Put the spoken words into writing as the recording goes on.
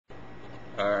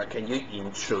can you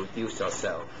introduce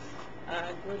yourself?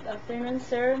 Good afternoon,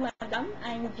 sir, madam.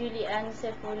 I'm Julian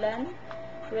Sepulan,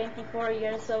 24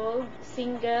 years old,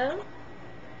 single,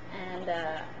 and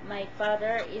my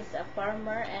father is a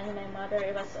farmer and my mother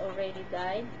was already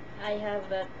died. I have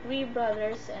 3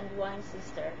 brothers and 1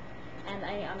 sister, and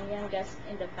I am youngest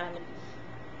in the family.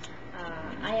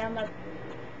 I am a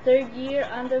third-year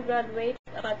undergraduate,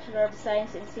 a Bachelor of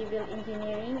Science in Civil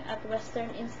Engineering at Western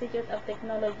Institute of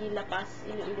Technology, La Paz,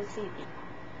 Iloilo City.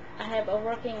 I have a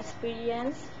working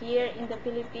experience here in the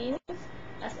Philippines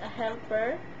as a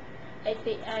helper. I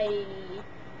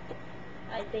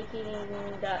taking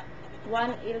the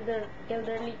one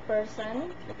elderly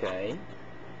person. Okay.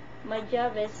 My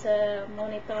job is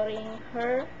monitoring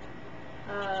her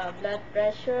blood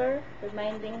pressure,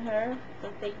 reminding her to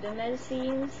take the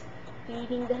medicines,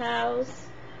 cleaning the house,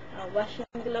 washing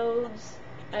clothes,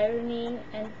 ironing,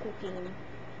 and cooking,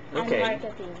 Okay. and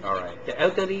marketing. All right. The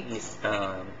elderly is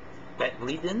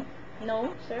bedridden?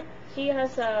 No, sir. She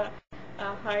has a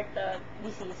heart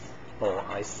disease. Oh,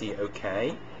 I see.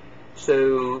 Okay.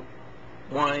 So,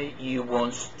 why you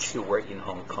want to work in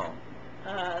Hong Kong?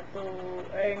 To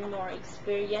earn more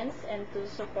experience and to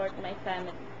support my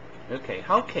family. Okay.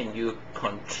 How can you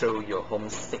control your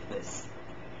homesickness?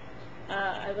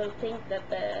 I will think that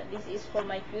this is for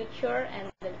my future,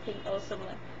 and I think also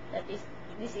that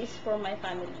this is for my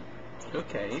family.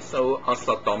 Okay. So, as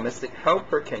a domestic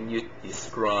helper, can you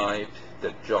describe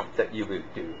the job that you will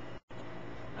do?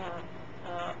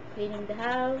 Cleaning the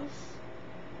house,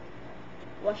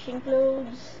 washing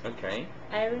clothes, Okay.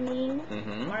 ironing,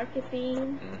 Mm-hmm.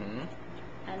 marketing, Mm-hmm.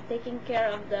 and taking care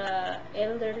of the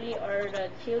elderly or the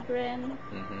children.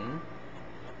 Mm-hmm.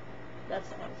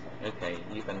 That's also. Okay.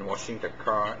 Even washing the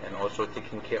car and also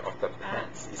taking care of the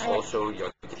pets is also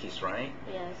your duties, right?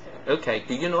 Yes, sir. Okay.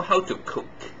 Do you know how to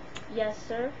cook? Yes,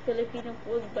 sir. Filipino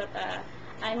food, but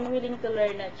I'm willing to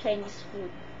learn Chinese food.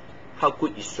 How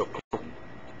good is your cooking?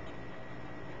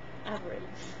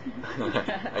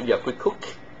 Average. Are you a good cook?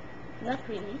 Not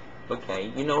really.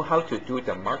 Okay. You know how to do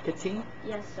the marketing?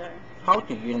 Yes, sir. How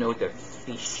do you know the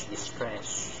fish is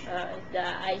fresh? The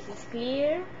ice is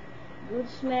clear, good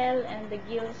smell, and the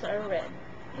gills are red.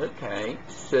 Okay.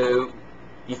 So,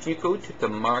 if you go to the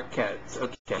market,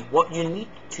 okay, what you need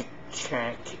to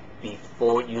check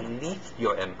before you leave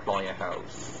your employer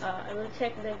house? I will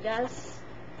check the gas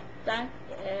tank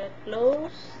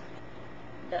close,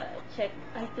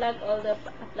 unplug all the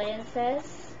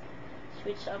appliances,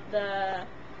 switch off the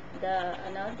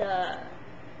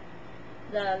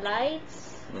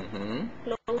lights, Mm-hmm.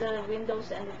 close the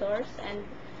windows and the doors,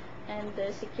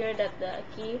 and secure that the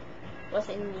key was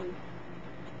in me.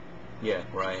 Yeah,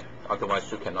 right.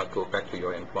 Otherwise, you cannot go back to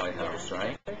your employer house, Yeah,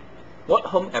 right? sir. What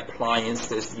home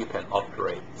appliances you can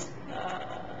operate?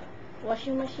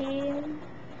 Washing machine,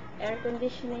 air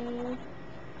conditioning,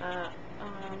 uh,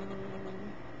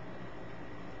 um,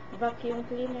 vacuum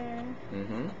cleaner.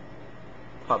 Mm-hmm.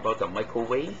 How about the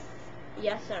microwave?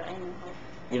 Yes, sir. I know how.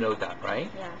 You know that, right?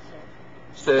 Yeah, sir.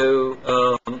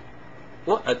 So,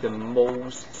 what are the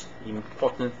most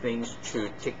important things to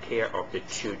take care of the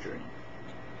children?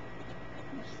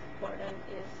 Most important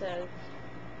is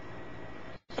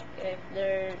check if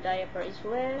their diaper is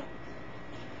wet,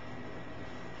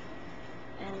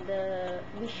 and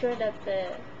be sure that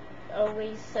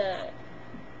always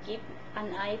keep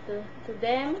an eye to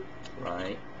them,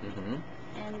 Right. Mm-hmm.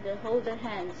 and hold their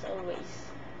hands always.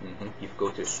 Mm-hmm. You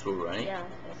go to school, right? Yeah,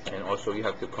 yes, sir. And also you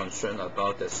have to concern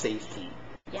about the safety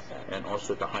Yes, sir. and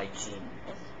also the hygiene,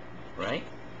 Yes. right?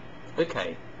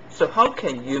 Okay. So how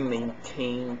can you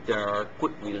maintain the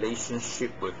good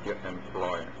relationship with your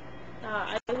employer?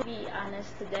 I will be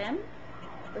honest to them,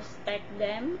 respect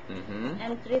them, Mm-hmm.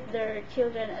 and treat their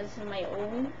children as my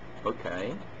own.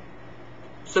 Okay.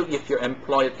 So if your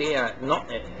employer, they are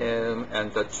not at home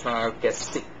and the child gets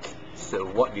sick, so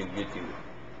what will you do?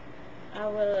 I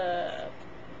will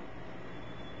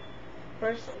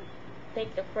first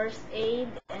take the first aid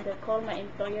and call my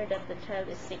employer that the child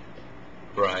is sick.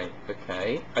 Right,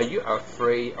 okay. Are you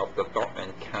afraid of the dog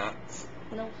and cats?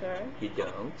 No, sir. You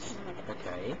don't? No.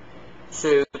 Okay.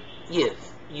 So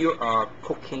if you are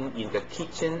cooking in the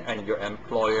kitchen and your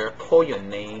employer call your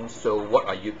name, so what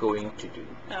are you going to do?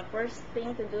 First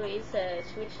thing to do is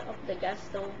switch off the gas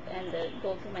stove and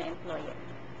go to my employer.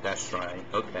 That's right,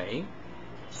 okay.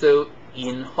 So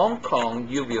in Hong Kong,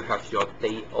 you will have your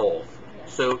day off.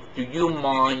 Yes. So do you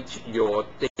mind your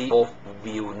day off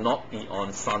will not be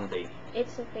on Sunday?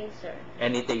 It's okay, sir.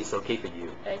 Any day is okay for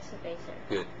you? It's okay, sir.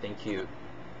 Good, thank you.